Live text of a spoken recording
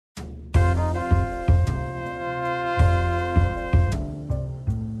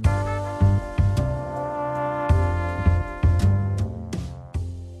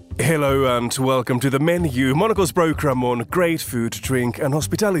Hello and welcome to The Menu, Monaco's program on great food, drink and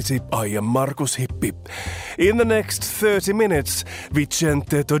hospitality. I am Markus Hippi. In the next 30 minutes,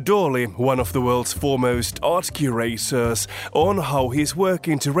 Vicente Todolí, one of the world's foremost art curators, on how he's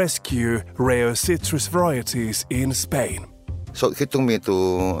working to rescue rare citrus varieties in Spain. So he took me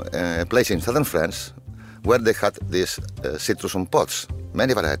to a place in southern France where they had these citrus on pots,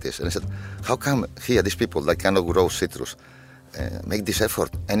 many varieties. And I said, how come here these people that cannot grow citrus make this effort?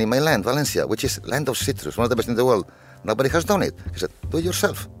 And in my land, Valencia, which is land of citrus, one of the best in the world, nobody has done it. He said, do it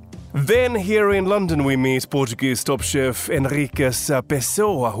yourself. Then here in London we meet Portuguese top chef Henrique's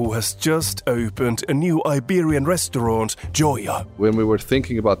Pessoa, who has just opened a new Iberian restaurant, Joya. When we were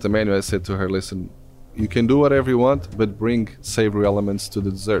thinking about the menu, I said to her, listen, you can do whatever you want, but bring savory elements to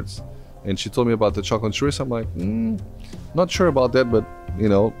the desserts. And she told me about the chocolate chorizo. I'm like, not sure about that, but,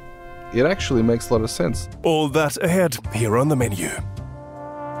 it actually makes a lot of sense. All that ahead here on The Menu.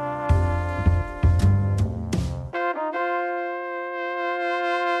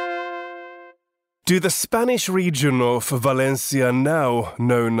 To the Spanish region of Valencia, now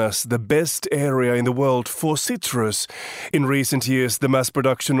known as the best area in the world for citrus. In recent years, the mass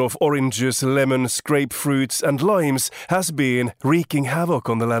production of oranges, lemons, grapefruits and limes has been wreaking havoc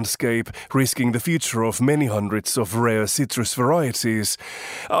on the landscape, risking the future of many hundreds of rare citrus varieties.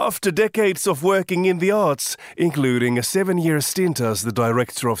 After decades of working in the arts, including a 7-year stint as the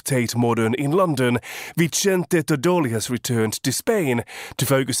director of Tate Modern in London, Vicente Todolí has returned to Spain to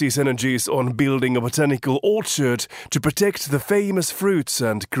focus his energies on building a botanical orchard to protect the famous fruits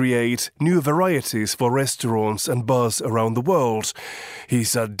and create new varieties for restaurants and bars around the world. He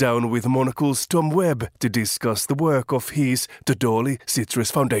sat down with Monocle's Tom Webb to discuss the work of his Todolí Citrus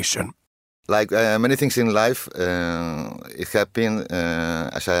Foundation. Like many things in life, it happened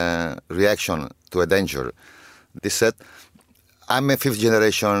as a reaction to a danger. This said, I'm a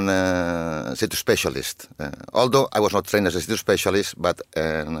fifth-generation citrus specialist, although I was not trained as a citrus specialist, but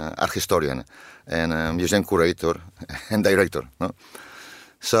an art historian and a museum curator and director. No?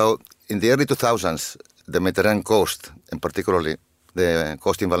 So in the early 2000s, the Mediterranean coast, and particularly the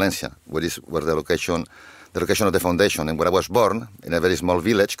coast in Valencia, where the location of the foundation, and where I was born, in a very small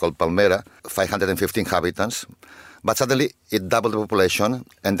village called Palmera, 515 inhabitants, but suddenly it doubled the population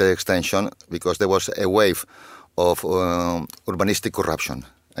and the extension because there was a wave of urbanistic corruption.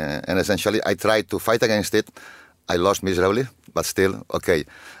 And essentially, I tried to fight against it. I lost miserably, but still, okay.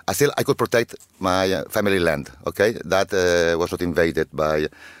 I could protect my family land, okay? That was not invaded by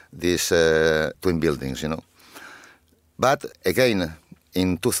these twin buildings, But again,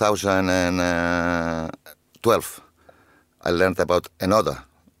 in 2012, I learned about another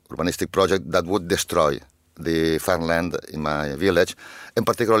urbanistic project that would destroy the farmland in my village, and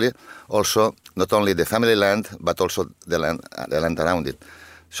particularly also not only the family land, but also the land around it.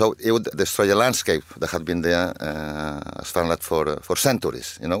 So it would destroy a landscape that had been there as farmland for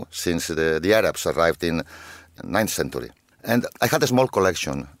centuries, since the Arabs arrived in 9th century. And I had a small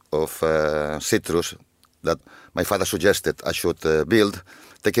collection of citrus that my father suggested I should build,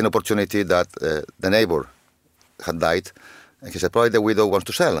 taking opportunity that the neighbor had died. And he said, probably the widow wants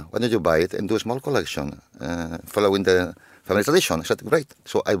to sell. Why don't you buy it and do a small collection, following the family tradition? I said, great.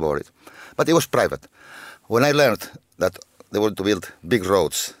 So I bought it. But it was private. When I learned that they were to build big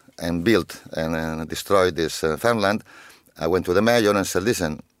roads and build and destroy this farmland, I went to the mayor and said,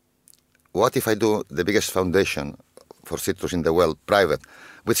 listen, what if I do the biggest foundation for citrus in the world, private,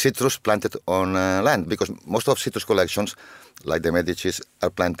 with citrus planted on land? Because most of citrus collections, like the Medicis, are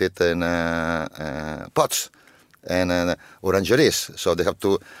planted in pots and orangeries. So they have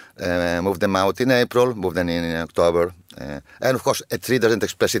to move them out in April, move them in October. And of course, a tree doesn't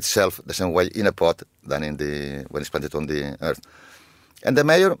express itself the same way in a pot than when it's planted on the earth. And the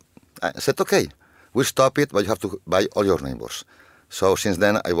mayor said, okay, we'll stop it, but you have to buy all your neighbors. So since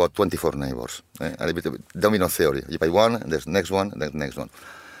then, I bought 24 neighbors. A bit of domino theory. You buy one, and there's the next one, and the next one.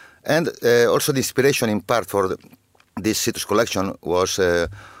 And also the inspiration in part for this citrus collection was a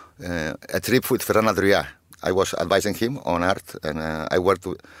trip with Ferran Adrià. I was advising him on art, and I worked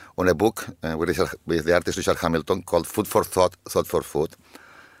on a book with the artist Richard Hamilton called Food for Thought, Thought for Food.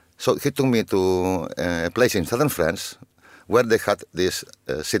 So he took me to a place in southern France where they had these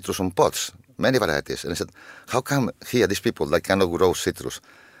citrus on pots, many varieties. And I said, how come here these people that cannot grow citrus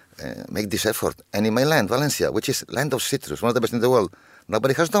make this effort? And in my land, Valencia, which is land of citrus, one of the best in the world,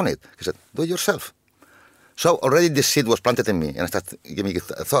 nobody has done it. He said, do it yourself. So already this seed was planted in me, and I started giving it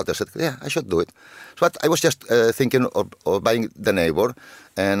a thought. I said, yeah, I should do it. But I was just thinking of buying the neighbor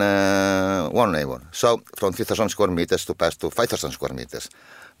and one neighbor. So from 3,000 square meters to pass to 5,000 square meters.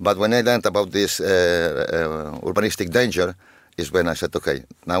 But when I learned about this urbanistic danger, is when I said, okay,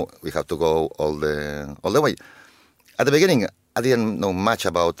 now we have to go all the way. At the beginning, I didn't know much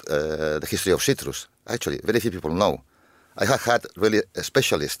about the history of citrus. Actually, very few people know. I have had really a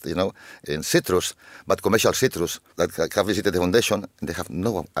specialist, in citrus, but commercial citrus, that have visited the foundation, and they have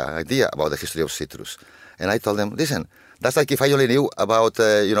no idea about the history of citrus. And I told them, listen, that's like if I only knew about,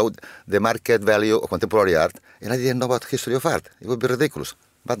 the market value of contemporary art, and I didn't know about history of art. It would be ridiculous.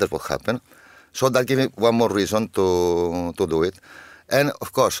 But that's what happened. So that gave me one more reason to do it. And,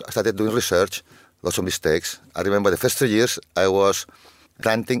 of course, I started doing research, lots of mistakes. I remember the first 3 years I was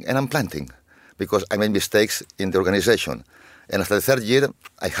planting and unplanting because I made mistakes in the organization. And after the third year,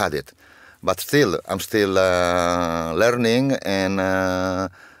 I had it. But still, I'm still learning and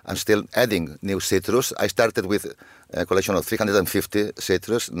I'm still adding new citrus. I started with a collection of 350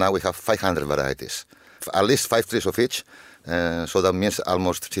 citrus. Now we have 500 varieties, at least 5 trees of each. So that means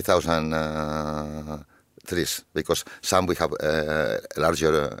almost 3,000 trees, because some we have a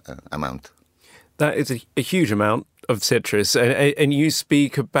larger amount. That is a huge amount of citrus. And you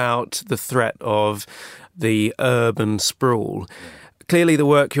speak about the threat of the urban sprawl. Clearly, the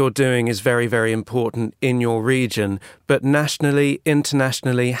work you're doing is very, very important in your region. But nationally,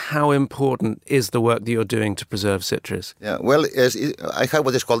 internationally, how important is the work that you're doing to preserve citrus? Yeah, well, I have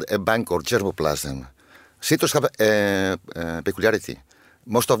what is called a bank or germplasm. Citrus have a peculiarity.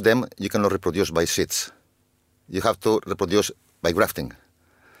 Most of them you cannot reproduce by seeds. You have to reproduce by grafting.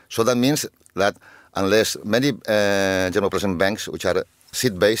 So that means that unless many germplasm banks, which are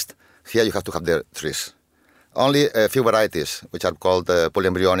seed-based, here you have to have their trees. Only a few varieties, which are called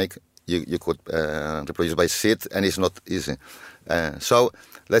polyembryonic, you could reproduce by seed, and it's not easy. So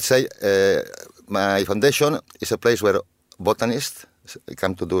let's say my foundation is a place where botanists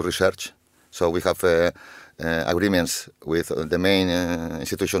come to do research. So we have agreements with the main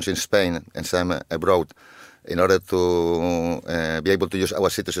institutions in Spain and some abroad in order to be able to use our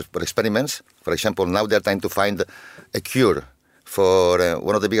citrus for experiments. For example, now they're trying to find a cure for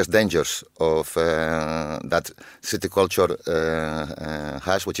one of the biggest dangers of that citriculture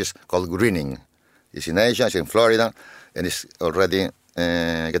has, which is called greening. It's in Asia, it's in Florida, and it's already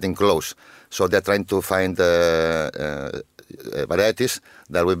getting close. So they're trying to find varieties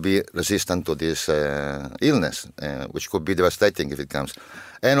that will be resistant to this illness, which could be devastating if it comes.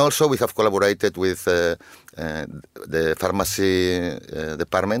 And also we have collaborated with the pharmacy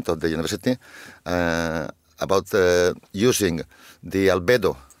department of the university about using the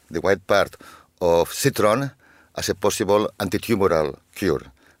albedo, the white part of citron, as a possible anti-tumoral cure.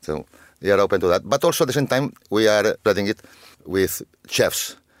 So we are open to that. But also at the same time, we are spreading it with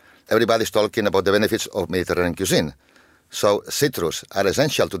chefs. Everybody's talking about the benefits of Mediterranean cuisine. So citrus are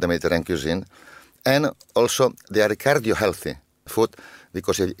essential to the Mediterranean cuisine, and also they are cardio-healthy food,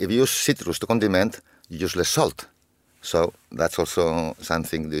 because if you use citrus to condiment, you use less salt. So that's also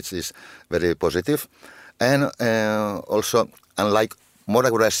something which is very positive. And also, unlike more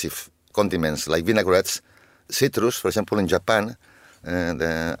aggressive condiments like vinaigrettes, citrus, for example, in Japan,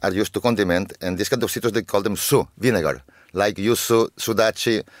 are used to condiment, and this kind of citrus, they call them su, vinegar, like yuzu,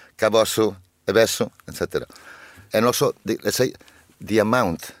 sudachi, kabosu, ebesu, etc. And also, let's say, the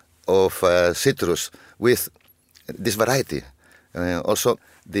amount of citrus with this variety. Also,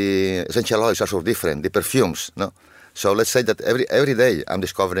 the essential oils are so different, the perfumes, no? So let's say that every day I'm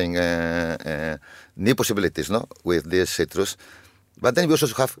discovering new possibilities, no, with this citrus. But then we also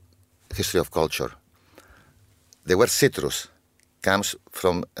have history of culture. The word citrus comes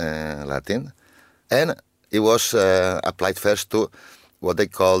from Latin, and it was applied first to what they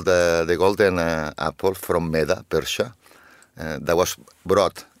call the golden apple from Meda, Persia, that was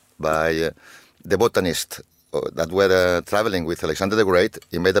brought by the botanists that were traveling with Alexander the Great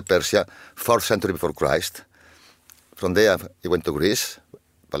in Meda, Persia, 4th century before Christ. From there, he went to Greece,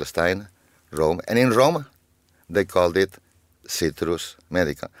 Palestine, Rome, and in Rome, they called it Citrus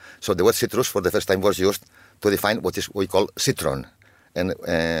medica. So the word citrus for the first time was used to define what we call citron. And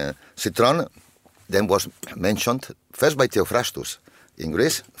citron then was mentioned first by Theophrastus in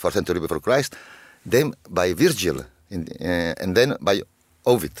Greece, 4th century before Christ, then by Virgil, and then by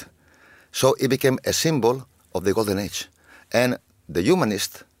Ovid. So it became a symbol of the Golden Age. And the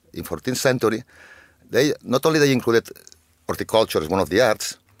humanists in 14th century, they not only they included horticulture as one of the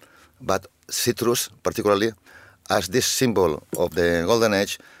arts, but citrus particularly as this symbol of the Golden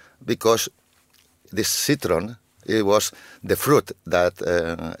Age, because this citron, it was the fruit that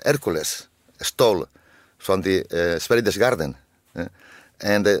Hercules stole from the Hesperides garden.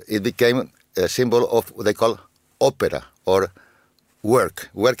 And it became a symbol of what they call opera, or work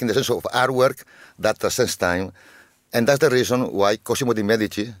in the sense of artwork that transcends time. And that's the reason why Cosimo di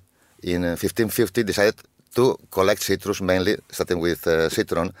Medici in 1550 decided to collect citrus, mainly starting with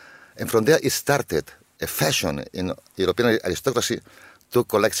citron. And from there, it started a fashion in European aristocracy to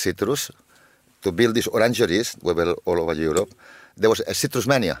collect citrus, to build these orangeries all over Europe. There was a citrus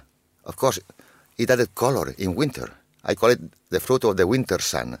mania. Of course, it added color in winter. I call it the fruit of the winter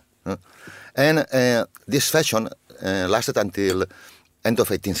sun. And this fashion lasted until end of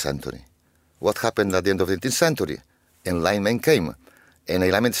 18th century. What happened at the end of the 18th century? Enlightenment came. And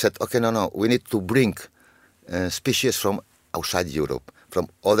Enlightenment said, okay, no, we need to bring species from outside Europe, from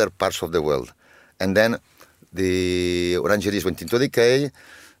other parts of the world. And then the orangeries went into decay,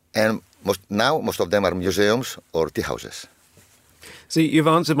 and most of them are museums or tea houses. See, you've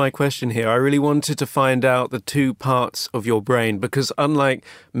answered my question here. I really wanted to find out the two parts of your brain because unlike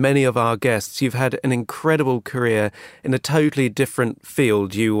many of our guests, you've had an incredible career in a totally different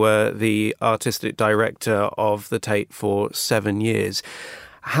field. You were the artistic director of the Tate for 7 years.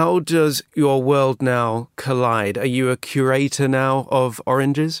 How does your world now collide? Are you a curator now of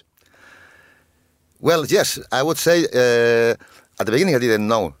oranges? Well, yes, I would say at the beginning I didn't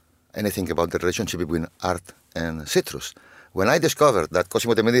know anything about the relationship between art and citrus. When I discovered that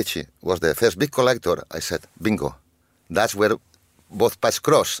Cosimo de' Medici was the first big collector, I said, bingo, that's where both paths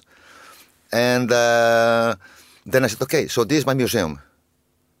cross. And then I said, okay, so this is my museum.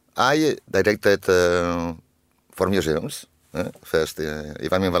 I directed 4 museums. First,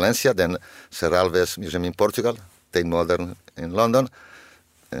 if I'm in Valencia, then Serralves Museum in Portugal, Tate Modern in London,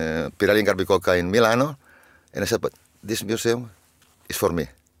 Pirelli and Garbicoca in Milano. And I said, but this museum is for me.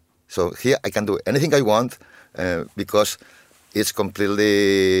 So here I can do anything I want because it's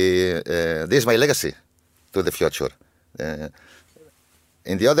completely, this is my legacy to the future.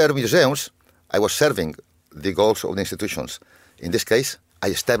 In the other museums, I was serving the goals of the institutions. In this case, I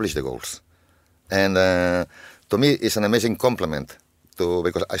established the goals. And to me, it's an amazing compliment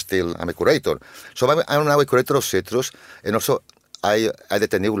because I'm a curator. So I'm now a curator of citrus, and also I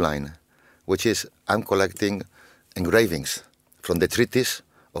added a new line, which is I'm collecting engravings from the treatise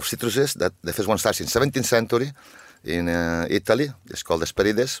of citruses. That the first one starts in 17th century in Italy. It's called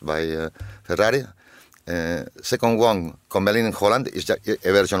Hesperides by Ferrari. Second one, Commelin in Holland, is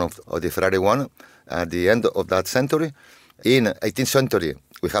a version of the Ferrari one at the end of that century. In 18th century,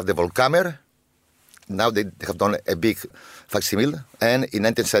 we have the Volkamer. Now they have done a big facsimile. And in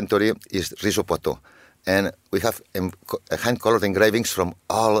 19th century is Riso Poitou. And we have hand-colored engravings from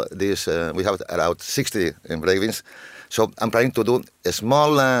all these. We have around 60 engravings. So I'm planning to do a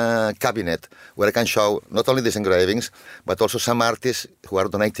small cabinet where I can show not only these engravings, but also some artists who are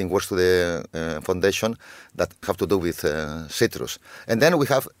donating works to the foundation that have to do with citrus. And then we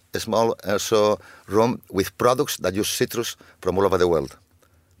have a small also room with products that use citrus from all over the world.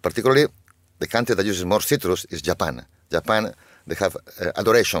 Particularly, the country that uses more citrus is Japan. Japan, they have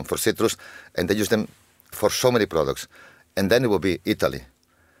adoration for citrus, and they use them for so many products. And then it will be Italy.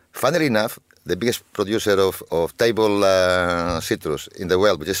 Funnily enough, the biggest producer of table citrus in the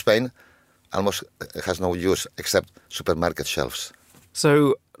world, which is Spain, almost has no use except supermarket shelves.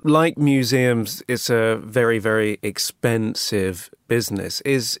 So, like museums, it's a very, very expensive business.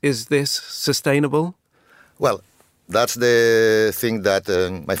 Is this sustainable? Well, that's the thing that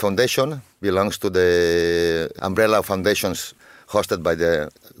my foundation belongs to the umbrella of foundations hosted by the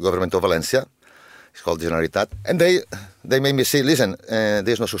government of Valencia. It's called Generalitat. And they made me say, listen, this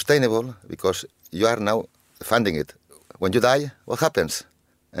is not sustainable because you are now funding it. When you die, what happens?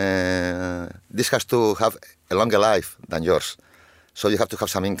 This has to have a longer life than yours. So you have to have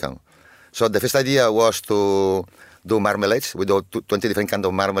some income. So the first idea was to do marmalades. We do 20 different kinds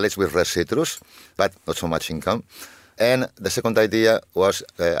of marmalades with red citrus, but not so much income. And the second idea was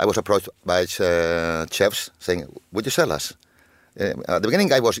I was approached by chefs saying, would you sell us? At the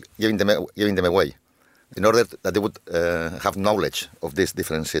beginning, I was giving them away in order that they would have knowledge of these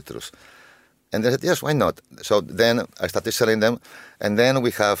different citrus. And they said, yes, why not? So then I started selling them. And then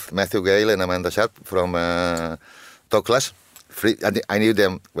we have Matthew Gale and Amanda Sharp from Toklas. I knew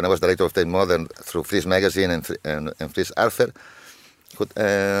them when I was director of Tate Modern through Fries Magazine and Fries Arthur. Who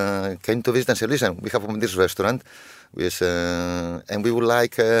came to visit and said, listen, we have this restaurant and we would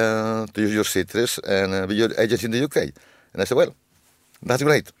like to use your citrus and be your agents in the UK. And I said, well, that's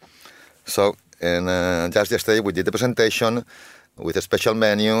great. So, and just yesterday we did the presentation with a special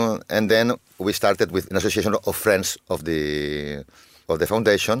menu, and then we started with an association of friends of the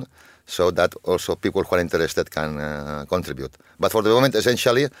foundation, so that also people who are interested can contribute. But for the moment,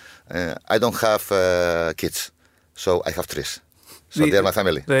 essentially, I don't have kids, so I have trees. So they're my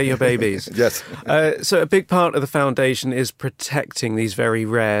family. They're your babies. Yes. So a big part of the foundation is protecting these very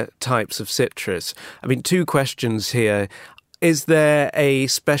rare types of citrus. I mean, 2 questions here. Is there a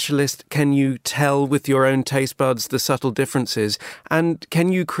specialist? Can you tell with your own taste buds the subtle differences? And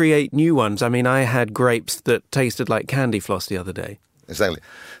can you create new ones? I mean, I had grapes that tasted like candy floss the other day. Exactly.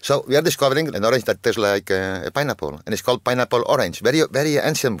 So we are discovering an orange that tastes like a pineapple, and it's called pineapple orange, very, very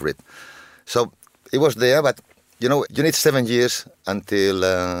ancient breed. So it was there, but you need 7 years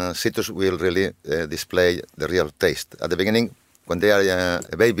until citrus will really display the real taste. At the beginning, when they are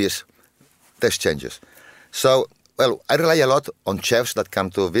babies, taste changes. So, well, I rely a lot on chefs that come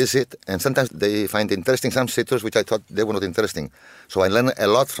to visit, and sometimes they find interesting some citrus which I thought they were not interesting. So I learn a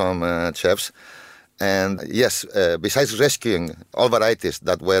lot from chefs. And yes, besides rescuing all varieties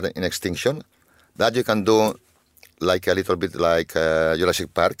that were in extinction, that you can do like a little bit like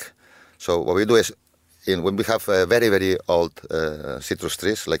Jurassic Park. So what we do is, when we have very, very old citrus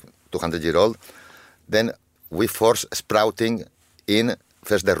trees, like 200-year-old, then we force sprouting in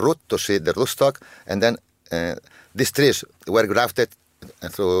first the root to see the rootstock, and then these trees were grafted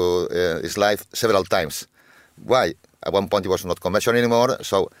through its life several times. Why? At one point it was not commercial anymore,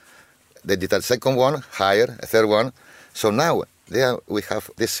 so they did a second one, higher, a third one. So now we have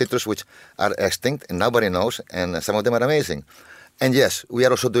these citrus which are extinct and nobody knows, and some of them are amazing. And yes, we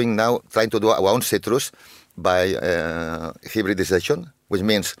are also trying to do our own citrus by hybridization, which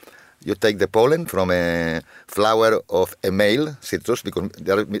means you take the pollen from a flower of a male citrus, because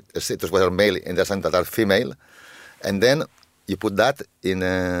there are citrus that are male and there are some that are female, and then you put that in,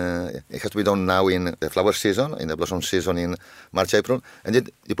 it has to be done now in the flower season, in the blossom season in March, April, and then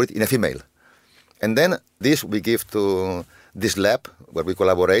you put it in a female. And then this we give to this lab where we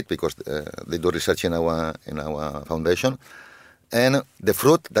collaborate, because they do research in our foundation. And the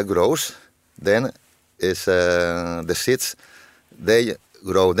fruit that grows then is the seeds, they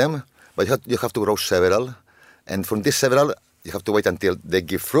grow them, but you have to grow several. And from these several, you have to wait until they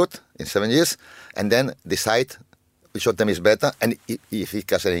give fruit in 7 years, and then decide which of them is better and if it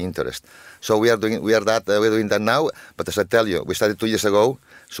has any interest. So we're doing that now. But as I tell you, we started 2 years ago,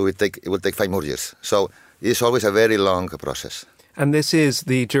 so it will take 5 more years. So it's always a very long process. And this is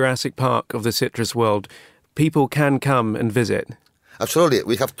the Jurassic Park of the citrus world. People can come and visit. Absolutely.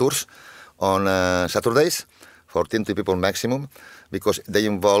 We have tours on Saturdays, 14 people maximum, because they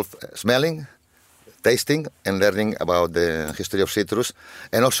involve smelling, tasting, and learning about the history of citrus.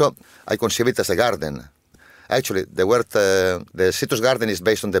 And also, I conceive it as a garden. Actually, the citrus garden is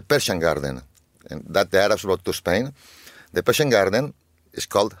based on the Persian garden, and that the Arabs brought to Spain. The Persian garden is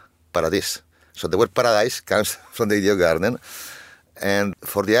called paradise. So the word paradise comes from the Idiot garden. And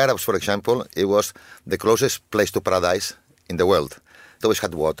for the Arabs, for example, it was the closest place to paradise in the world. It always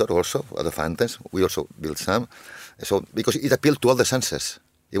had water also, other fountains. We also built some. So because it appealed to all the senses.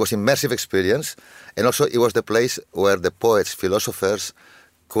 It was immersive experience. And also it was the place where the poets, philosophers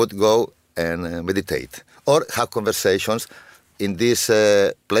could go and meditate or have conversations in this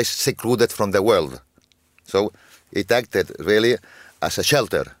place secluded from the world. So it acted really as a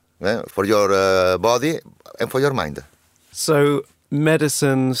shelter for your body and for your mind. So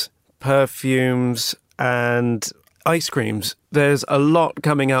medicines, perfumes and ice creams. There's a lot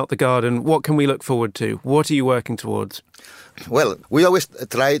coming out the garden. What can we look forward to? What are you working towards? Well, we always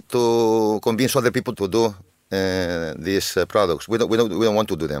try to convince other people to do these products. We don't want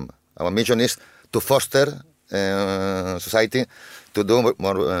to do them. Our mission is to foster society to do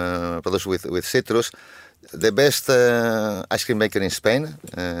more products with citrus. The best ice cream maker in Spain,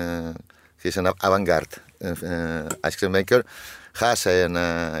 he's an avant-garde ice cream maker, has an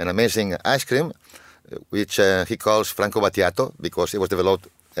amazing ice cream which he calls Franco Battiato, because it was developed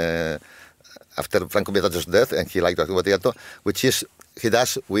after Franco Battiato's death, and he liked Franco Battiato, which he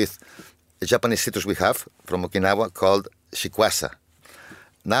does with a Japanese citrus we have from Okinawa called Shikwasa.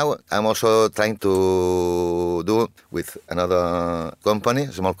 Now I'm also trying to do with another company,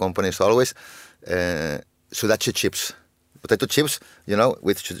 small company as always, sudachi chips. Potato chips,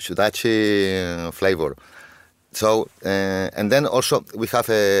 with sudachi flavor. So, and then also we have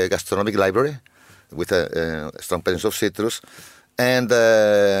a gastronomic library with a strong presence of citrus. And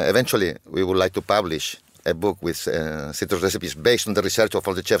eventually we would like to publish a book with citrus recipes based on the research of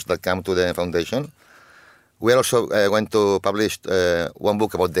all the chefs that come to the foundation. We are also going to publish one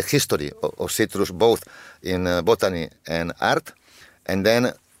book about the history of citrus, both in botany and art. And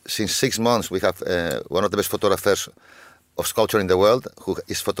then, since 6 months, we have one of the best photographers of sculpture in the world who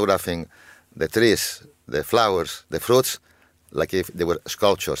is photographing the trees, the flowers, the fruits, like if they were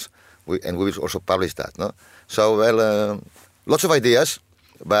sculptures. And we will also publish that. No? So, well, lots of ideas,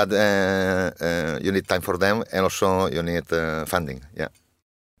 but you need time for them, and also you need funding. Yeah.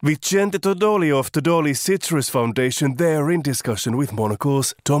 Vicente Todolí of Todolí Citrus Foundation there in discussion with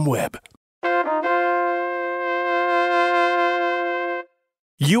Monaco's Tom Webb.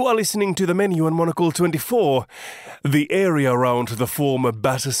 You are listening to the menu on Monocle 24. The area around the former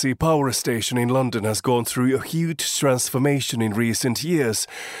Battersea Power Station in London has gone through a huge transformation in recent years.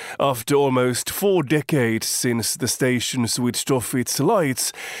 After almost 4 decades since the station switched off its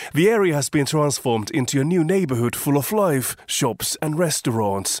lights, the area has been transformed into a new neighbourhood full of life, shops and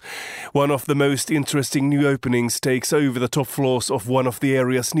restaurants. One of the most interesting new openings takes over the top floors of one of the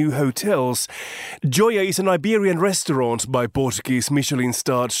area's new hotels. Joya is an Iberian restaurant by Portuguese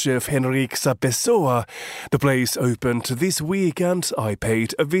Michelin-starred chef Henrique Pessoa. The place opened this week and I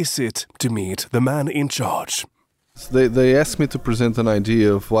paid a visit to meet the man in charge. They asked me to present an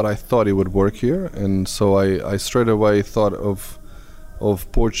idea of what I thought it would work here, and so I straight away thought of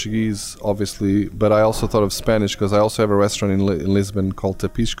Portuguese, obviously, but I also thought of Spanish because I also have a restaurant in Lisbon called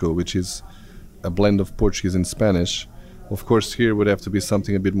Tapisco, which is a blend of Portuguese and Spanish. Of course, here would have to be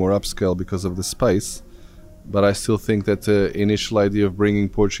something a bit more upscale because of the space, but I still think that the initial idea of bringing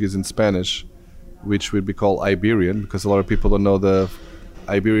Portuguese and Spanish, which would be called Iberian, because a lot of people don't know the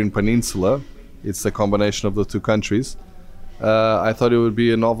Iberian Peninsula, it's a combination of the two countries. I thought it would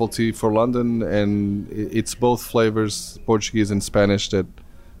be a novelty for London, and it's both flavors, Portuguese and Spanish, that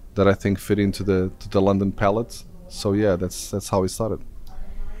I think fit into the London palate. So yeah, that's how we started.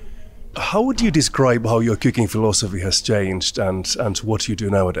 How would you describe how your cooking philosophy has changed and what you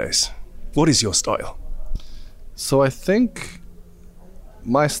do nowadays? What is your style? So I think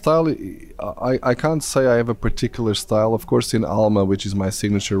my style, I can't say I have a particular style. Of course, in Alma, which is my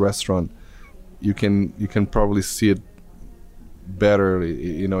signature restaurant, you can probably see it better.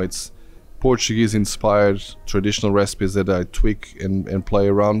 You know, it's Portuguese-inspired traditional recipes that I tweak and play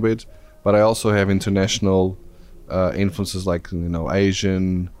around with, but I also have international influences like, you know,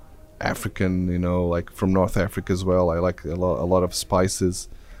 Asian, African, you know, like from North Africa as well. I like a lot of spices,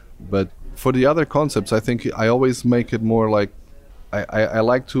 but for the other concepts, I think I always make it more like I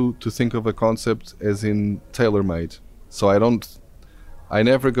like to think of a concept as in tailor-made. So I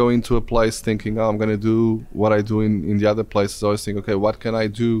never go into a place thinking, oh, I'm going to do what I do in the other places. I always think, okay, what can I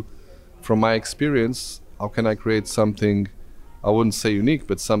do from my experience? How can I create something, I wouldn't say unique,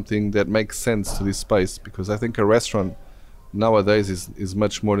 but something that makes sense to this space? Because I think a restaurant nowadays is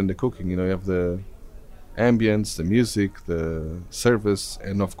much more than the cooking. You know, you have the ambience, the music, the service,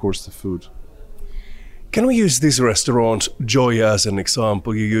 and of course the food. Can we use this restaurant, Joya, as an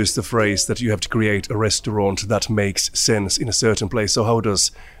example? You use the phrase that you have to create a restaurant that makes sense in a certain place. So how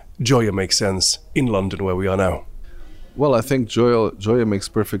does Joya make sense in London, where we are now? Well, I think Joya makes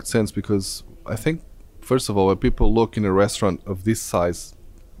perfect sense because I think, first of all, when people look in a restaurant of this size,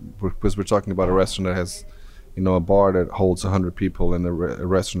 because we're talking about a restaurant that has, you know, a bar that holds 100 people and a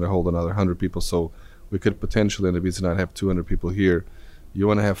restaurant that holds another 100 people, so we could potentially in the busy night have 200 people here. You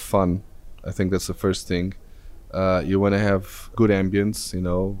want to have fun. I think that's the first thing. You want to have good ambience, you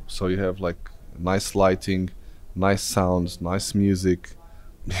know, so you have like nice lighting, nice sounds, nice music.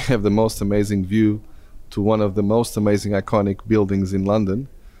 You have the most amazing view to one of the most amazing iconic buildings in London,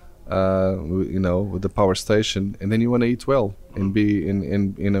 you know, with the power station. And then you want to eat well and be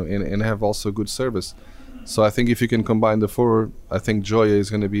and have also good service. So I think if you can combine the four, I think Joya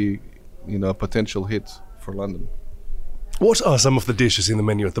is going to be, you know, a potential hit for London. What are some of the dishes in the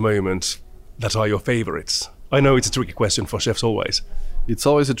menu at the moment that are your favorites? I know it's a tricky question for chefs always. It's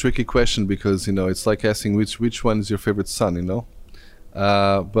always a tricky question because, you know, it's like asking which one is your favorite son, you know?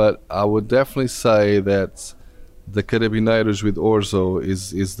 But I would definitely say that the carabineiros with orzo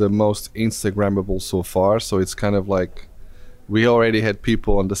is the most Instagrammable so far. So it's kind of like we already had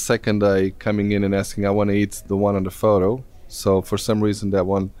people on the second day coming in and asking, I want to eat the one on the photo. So for some reason that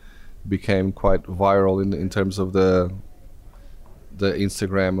one became quite viral in terms of the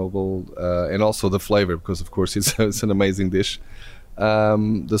Instagrammable and also the flavor, because of course it's an amazing dish.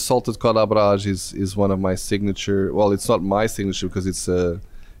 The salted codabras is one of my signature. Well, it's not my signature because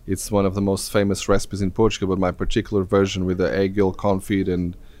it's one of the most famous recipes in Portugal, but my particular version with the egg yolk confit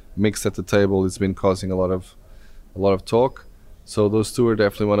and mixed at the table has been causing a lot of talk. So those two are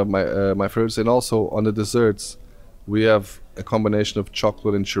definitely one of my favorites. And also on the desserts, we have a combination of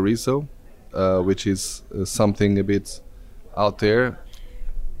chocolate and chorizo, which is something a bit out there.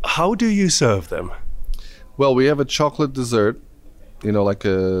 How do you serve them? Well, we have a chocolate dessert, you know, like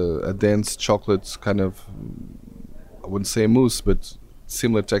a dense chocolate kind of, I wouldn't say a mousse, but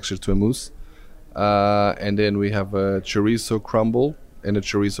similar texture to a mousse. And then we have a chorizo crumble and a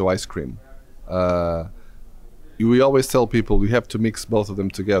chorizo ice cream. We always tell people you have to mix both of them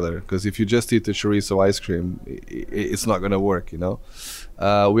together, because if you just eat the chorizo ice cream, it's not going to work, you know.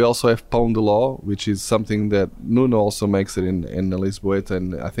 We also have pão de ló, which is something that Nuno also makes it in Lisboeta,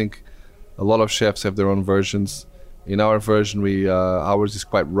 and I think a lot of chefs have their own versions. In our version, ours is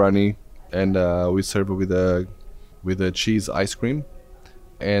quite runny, and we serve it with a cheese ice cream.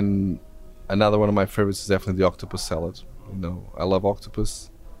 And another one of my favorites is definitely the octopus salad. I love octopus,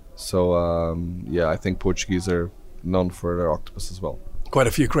 so I think Portuguese are known for their octopus as well. Quite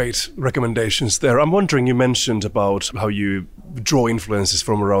a few great recommendations there. I'm wondering, you mentioned about how you draw influences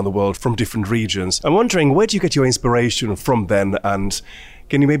from around the world, from different regions. I'm wondering, where do you get your inspiration from then? And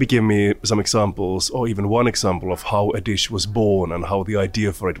can you maybe give me some examples, or even one example of how a dish was born and how the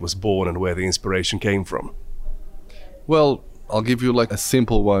idea for it was born and where the inspiration came from? Well, I'll give you like a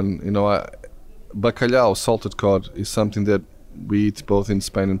simple one. Bacalhau, salted cod, is something that we eat both in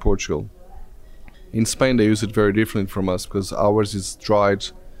Spain and Portugal. In Spain, they use it very different from us because ours is dried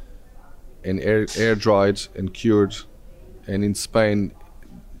and air dried and cured, and in Spain,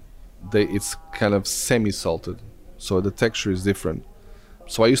 it's kind of semi-salted, so the texture is different.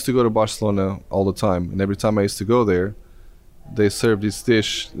 So I used to go to Barcelona all the time, and every time I used to go there, they serve this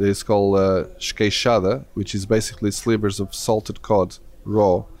dish that is called esqueixada, which is basically slivers of salted cod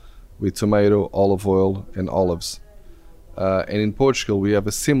raw with tomato, olive oil, and olives. And in Portugal, we have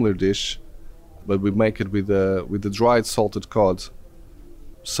a similar dish, but we make it with the dried salted cod.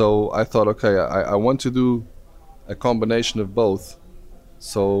 So I thought, okay, I want to do a combination of both.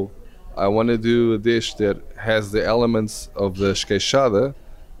 So I want to do a dish that has the elements of the esqueixada,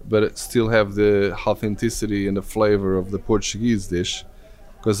 but it still have the authenticity and the flavor of the Portuguese dish.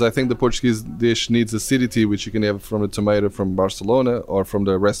 Because I think the Portuguese dish needs acidity, which you can have from the tomato from Barcelona or from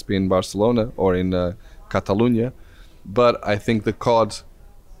the recipe in Barcelona or in Catalonia. But I think the cod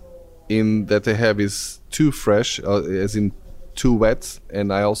that they have is too fresh, as in too wet,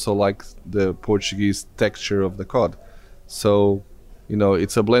 and I also like the Portuguese texture of the cod. So,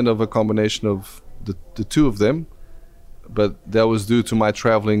 it's a blend of a combination of the two of them, but that was due to my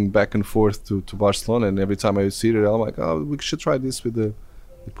traveling back and forth to Barcelona, and every time I would see it, I'm like, oh, we should try this with the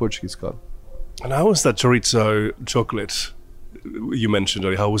Portuguese cod. And how was that chorizo chocolate you mentioned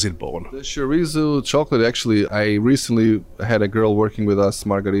earlier? How was it born? The chorizo chocolate, actually, I recently had a girl working with us,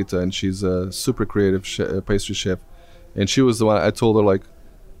 Margarita, and she's a super creative pastry chef. And she was the one, I told her, like,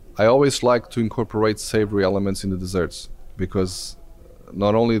 I always like to incorporate savory elements in the desserts because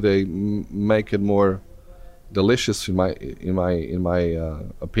not only they make it more delicious in my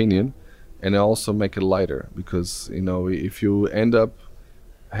opinion, and they also make it lighter because, if you end up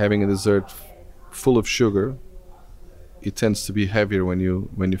having a dessert full of sugar, it tends to be heavier when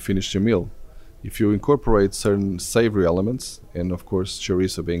you finish your meal. If you incorporate certain savory elements, and of course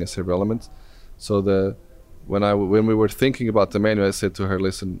chorizo being a savory element, so when we were thinking about the menu, I said to her,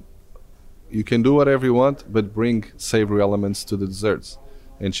 listen, you can do whatever you want, but bring savory elements to the desserts.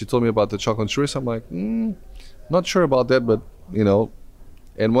 And she told me about the chocolate chorizo. I'm like, not sure about that, but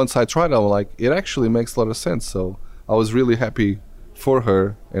and once I tried it, I'm like, it actually makes a lot of sense. So I was really happy for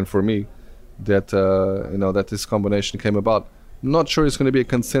her and for me that that this combination came about. I'm not sure it's going to be a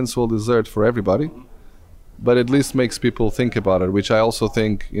consensual dessert for everybody, but at least makes people think about it, which I also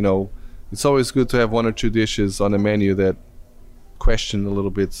think, it's always good to have one or two dishes on a menu that question a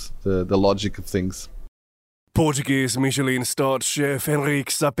little bit the logic of things. Portuguese Michelin-starred chef Henrique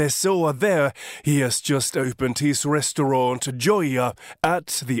Pessoa there. He has just opened his restaurant Joya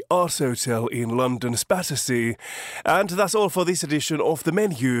at the Art Hotel in London's Battersea. And that's all for this edition of The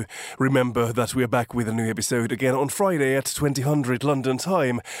Menu. Remember that we're back with a new episode again on Friday at 2000 London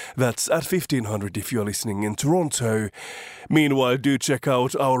time. That's at 1500 if you're listening in Toronto. Meanwhile, do check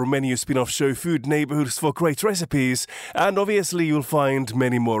out our menu spin-off show Food Neighbourhoods for great recipes. And obviously you'll find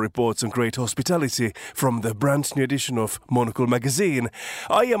many more reports on great hospitality from the brand new edition of Monocle magazine.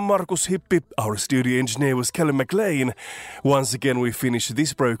 I am Markus Hippi. Our studio engineer was Kelly McLean. Once again, we finish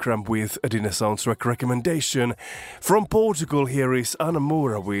this program with a dinner soundtrack recommendation. From Portugal, here is Ana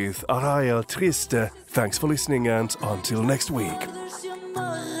Moura with Arraial Triste. Thanks for listening, and until next week.